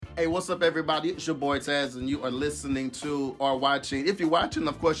Hey, what's up, everybody? It's your boy Taz, and you are listening to or watching. If you're watching,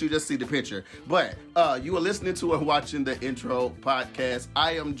 of course, you just see the picture. But you are listening to or watching the Intro Podcast.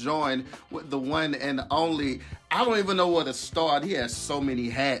 I am joined with the one and only. I don't even know where to start. He has so many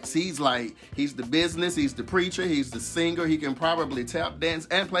hats. He's the business, he's the preacher, he's the singer. He can probably tap dance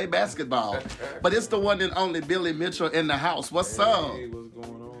and play basketball. But it's the one and only Billy Mitchell in the house. What's up? Hey, what's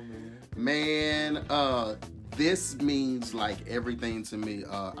going on, man? Man, this means like everything to me.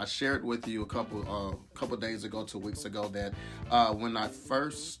 I shared with you a couple days ago, 2 weeks ago, that when I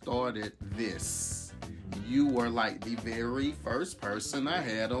first started this, you were like the very first person I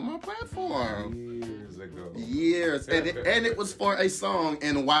had on my platform. Years ago. Years. And it was for a song,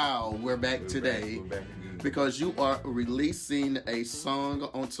 and wow, we're back today. We're back again. Because you are releasing a song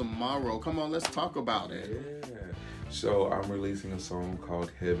on tomorrow. Come on, let's talk about it. Yeah. So I'm releasing a song called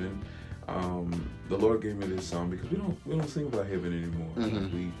Heaven. The Lord gave me this song because we don't sing about heaven anymore.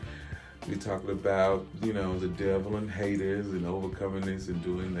 Mm-hmm. We talked about, the devil and haters and overcoming this and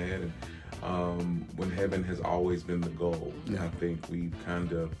doing that, and when heaven has always been the goal. Yeah. And I think we've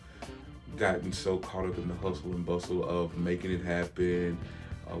kind of gotten so caught up in the hustle and bustle of making it happen,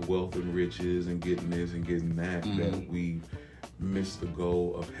 wealth and riches and getting this and getting that, that we miss the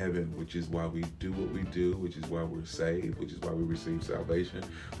goal of heaven, which is why we do what we do, which is why we're saved, which is why we receive salvation,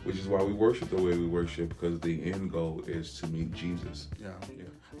 which is why we worship the way we worship, because the end goal is to meet Jesus.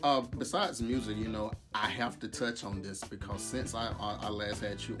 Yeah. Besides music, I have to touch on this because since I last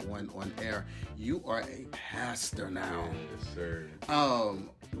had you on air, you are a pastor now. Yes, sir.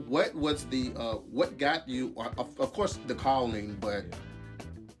 What was what got you? Of course, the calling, but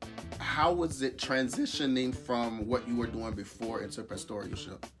how was it transitioning from what you were doing before into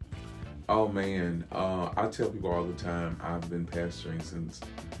pastoralship? Oh man, I tell people all the time I've been pastoring since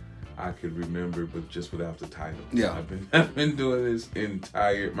I could remember, but just without the title. Yeah, I've been doing this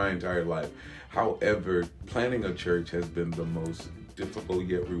my entire life. However, planning a church has been the most difficult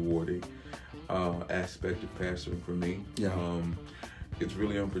yet rewarding aspect of pastoring for me. Yeah. It's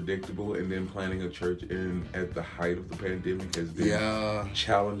really unpredictable, and then planning a church at the height of the pandemic has been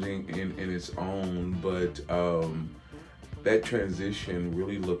challenging in its own, but that transition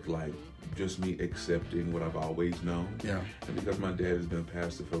really looked like just me accepting what I've always known. Yeah. And because my dad has been a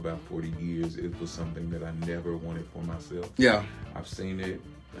pastor for about 40 years, it was something that I never wanted for myself. Yeah. I've seen it.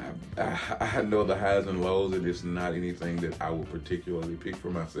 I know the highs and lows, and it's not anything that I would particularly pick for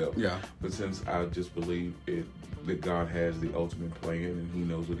myself. Yeah. But since I just believe that God has the ultimate plan and He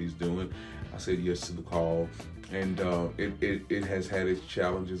knows what He's doing, I said yes to the call. And it has had its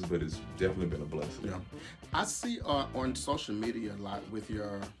challenges, but it's definitely been a blessing. Yeah. I see on social media a lot with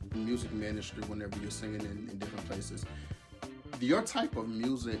your music ministry whenever you're singing in different places. Your type of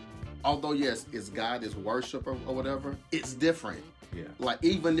music, although yes, it's God, it's worship or whatever, it's different. Yeah. Like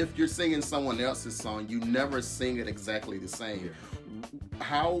even if you're singing someone else's song, you never sing it exactly the same.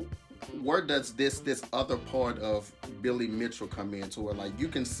 Yeah. Where does this other part of Billy Mitchell come into it? Like you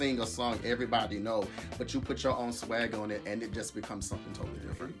can sing a song everybody know, but you put your own swag on it and it just becomes something totally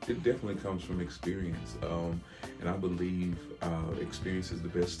different. It definitely comes from experience. And I believe experience is the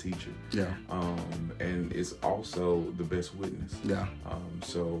best teacher. Yeah. And it's also the best witness. Yeah.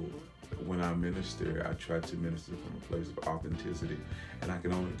 So when I minister, I try to minister from a place of authenticity, and I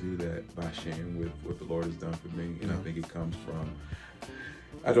can only do that by sharing with what the Lord has done for me. And I think it comes from,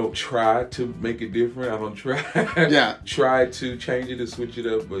 I don't try to make it different. I don't try to change it or switch it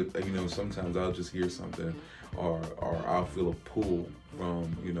up. But sometimes I'll just hear something, or I'll feel a pull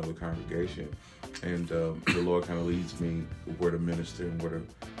from the congregation, and the Lord kind of leads me where to minister and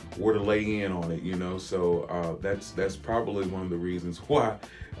where to lay in on it. So that's probably one of the reasons why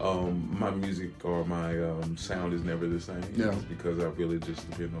my music or my sound is never the same. Yeah. It's because I really just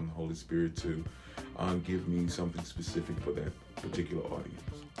depend on the Holy Spirit to give me something specific for that particular audience.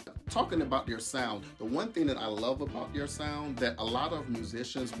 Talking about your sound, the one thing that I love about your sound that a lot of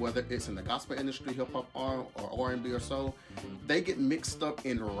musicians, whether it's in the gospel industry, hip hop or R&B or so, they get mixed up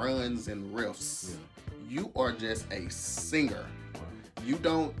in runs and riffs. Yeah. You are just a singer. Wow. You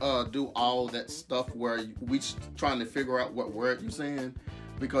don't do all that stuff where we trying to figure out what word you're saying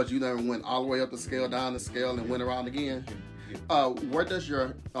because you never went all the way up the scale, down the scale, and went around again. Where does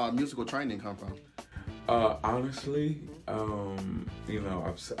your musical training come from? Honestly,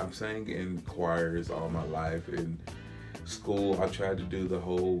 I've sang in choirs all my life. In school, I tried to do the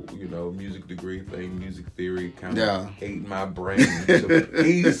whole, music degree thing, music theory, kind of ate my brain to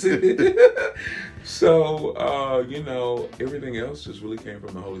pieces. So, everything else just really came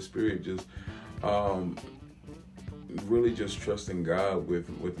from the Holy Spirit. Just really just trusting God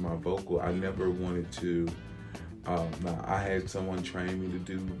with my vocal. I never wanted to Now, I had someone train me to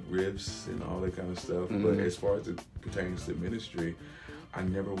do riffs and all that kind of stuff, but as far as it pertains to ministry, I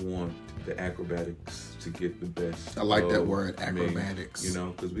never want the acrobatics to get the best. I like that word, acrobatics. You know,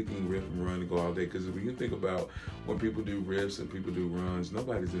 because we can riff and run and go all day. Because when you think about when people do riffs and people do runs,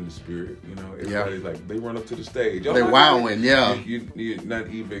 nobody's in the spirit. You know, everybody's like, they run up to the stage. They're wowing, yeah. You're not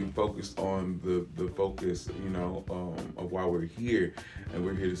even focused on the focus, you know, of why we're here. And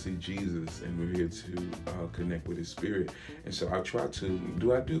we're here to see Jesus, and we're here to connect with His Spirit. And so I try to,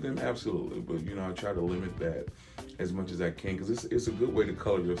 do I do them? Absolutely. But, you know, I try to limit that as much as I can, because it's a good way to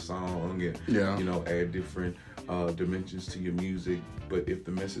color your song and, you know, add different dimensions to your music. But if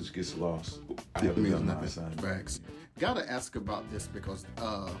the message gets lost, I haven't done my assignment. Gotta ask about this because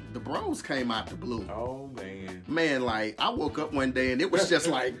the Bros came out the blue. Oh, man. Man, like, I woke up one day and it was just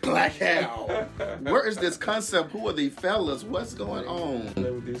like, Black Hell. Where is this concept? Who are these fellas? What's going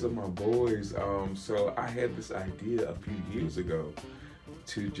on? These are my boys. So I had this idea a few years ago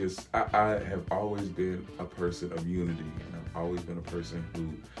to just, I have always been a person of unity, and I've always been a person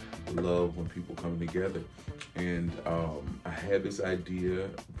who love when people come together. And I had this idea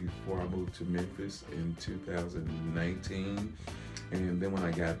before I moved to Memphis in 2019, and then when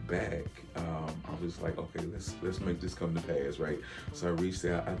I got back, I was like, okay, let's make this come to pass, right? So I reached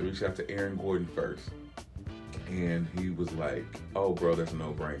out to Aaron Gordon first. And he was like, oh, bro, that's a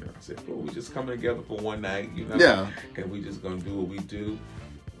no-brainer. I said, well, we just coming together for one night, you know? Yeah. And we just going to do what we do.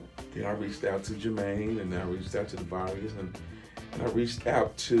 Then I reached out to Jermaine, and then I reached out to the Vargas, and I reached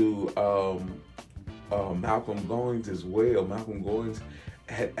out to Malcolm Goins as well. Malcolm Goins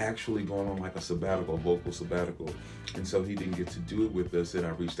had actually gone on like a vocal sabbatical. And so he didn't get to do it with us, and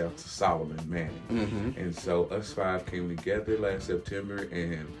I reached out to Solomon Manning. And so us five came together last September,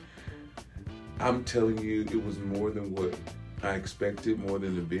 and I'm telling you, it was more than what I expected, more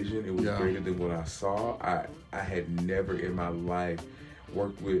than the vision. It was greater than what I saw. I had never in my life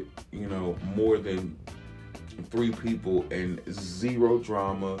worked with, you know, more than 3 people and 0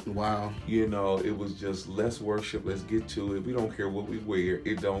 drama. Wow. You know, it was just, let's worship, let's get to it. We don't care what we wear.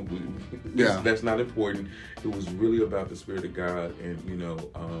 That's not important. It was really about the Spirit of God and, you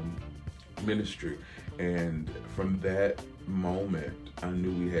know, ministry. And from that moment, I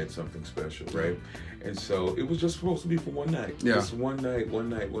knew we had something special, right? And so it was just supposed to be for one night. Just one night.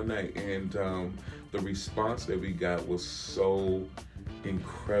 And the response that we got was so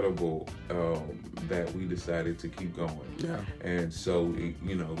incredible that we decided to keep going. And so,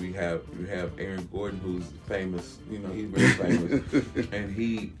 you know, we have Aaron Gordon, who's famous. You know, he's very famous. And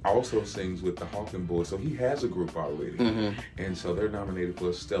he also sings with the Hawking Boys. So he has a group already. And so they're nominated for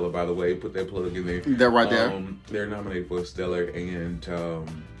a Stellar. By the way, put that plug in there. They're right there. They're nominated for a Stellar. And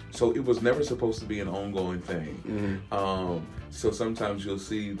so it was never supposed to be an ongoing thing. So sometimes you'll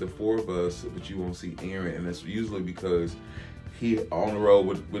see the 4 of us, but you won't see Aaron. And that's usually because he on the road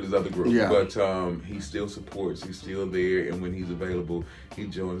with his other group, but he still supports. He's still there, and when he's available, he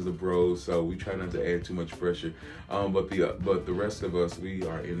joins the Bros. So we try not to add too much pressure. But the rest of us, we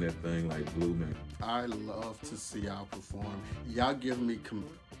are in that thing like glue, man. I love to see y'all perform. Y'all give me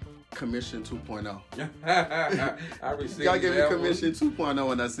Commission 2.0. I received y'all give me Commission 2.0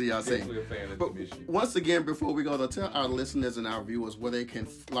 when I see y'all sing. Definitely a fan of but Commission. Once again, before we go, to tell our listeners and our viewers where they can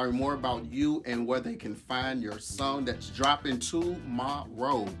learn more about you and where they can find your song that's dropping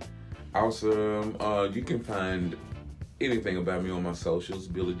tomorrow. Awesome. You can find anything about me on my socials,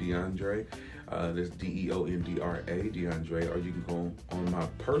 Billy DeAndre. That's DeOndra, DeAndre, or you can go on my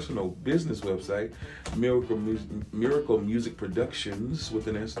personal business website, Miracle Music Productions with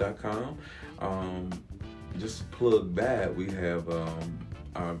an S.com. Just plug that. We have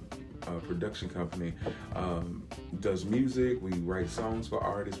our production company does music. We write songs for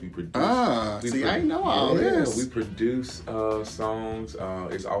artists. We produce. I know all this. We produce songs.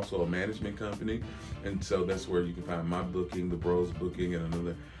 It's also a management company, and so that's where you can find my booking, the Bros booking, and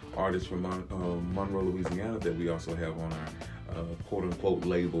another artist from Monroe, Louisiana that we also have on our quote-unquote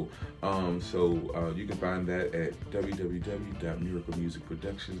label. So you can find that at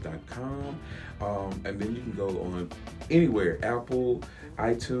www.miraclemusicproductions.com. And then you can go on anywhere, Apple,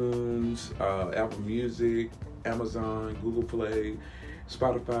 iTunes, Apple Music, Amazon, Google Play,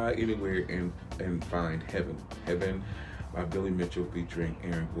 Spotify, anywhere, and find Heaven. Heaven by Billy Mitchell featuring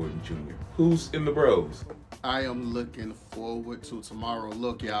Aaron Gordon Jr. Who's in the Bros? I am looking forward to tomorrow.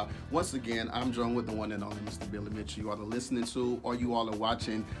 Look, y'all, once again, I'm joined with the one and only Mr. Billy Mitchell. You all are listening to, or you all are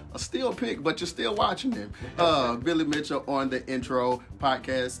watching a still pic, but you're still watching him. Billy Mitchell on the Intro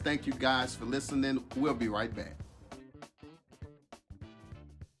Podcast. Thank you guys for listening. We'll be right back.